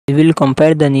We will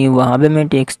compare the new Huawei Mate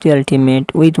X2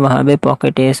 Ultimate with Huawei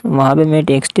Pocket S. Huawei Mate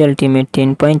X2 Ultimate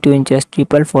 10.2 inches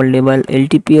triple foldable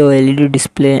LTPO LED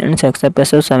display and success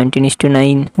ratio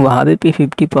 17:9. Huawei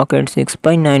P50 Pocket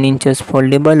 6.9 inches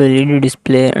foldable LED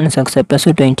display and success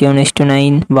ratio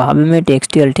 21:9. Huawei Mate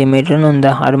X2 Ultimate run on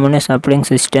the Harmonious operating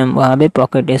system. Huawei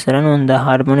Pocket S run on the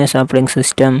Harmonious operating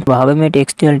system. Huawei Mate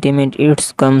X2 Ultimate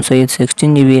it comes with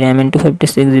 16GB RAM and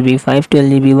 256GB,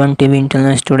 512GB, 1TB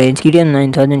internal storage, Kirin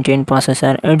 9010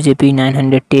 processor, 8GB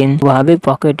 910. Huawei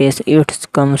Pocket S it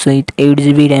comes with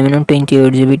 8GB RAM and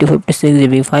 28GB,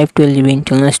 256GB, 512GB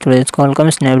internal storage,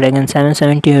 Qualcomm Snapdragon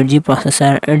 778G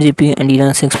processor, 8GB Adreno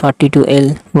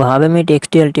 642L. Huawei Mate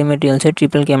X2 Ultimate real set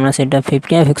triple camera setup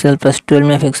 50MP plus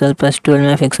 12MP plus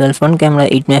 12MP, front camera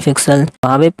 8MP.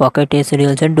 Huawei Pocket S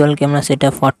real set dual camera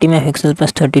setup 40MP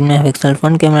plus 13MP,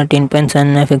 front camera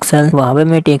 10.7MP. Huawei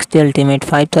Mate X2 Ultimate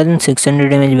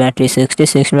 5600 mAh battery,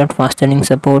 66W fast charging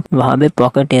support. Huawei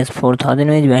Pocket S 4000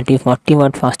 mAh battery,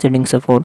 40W fast charging support.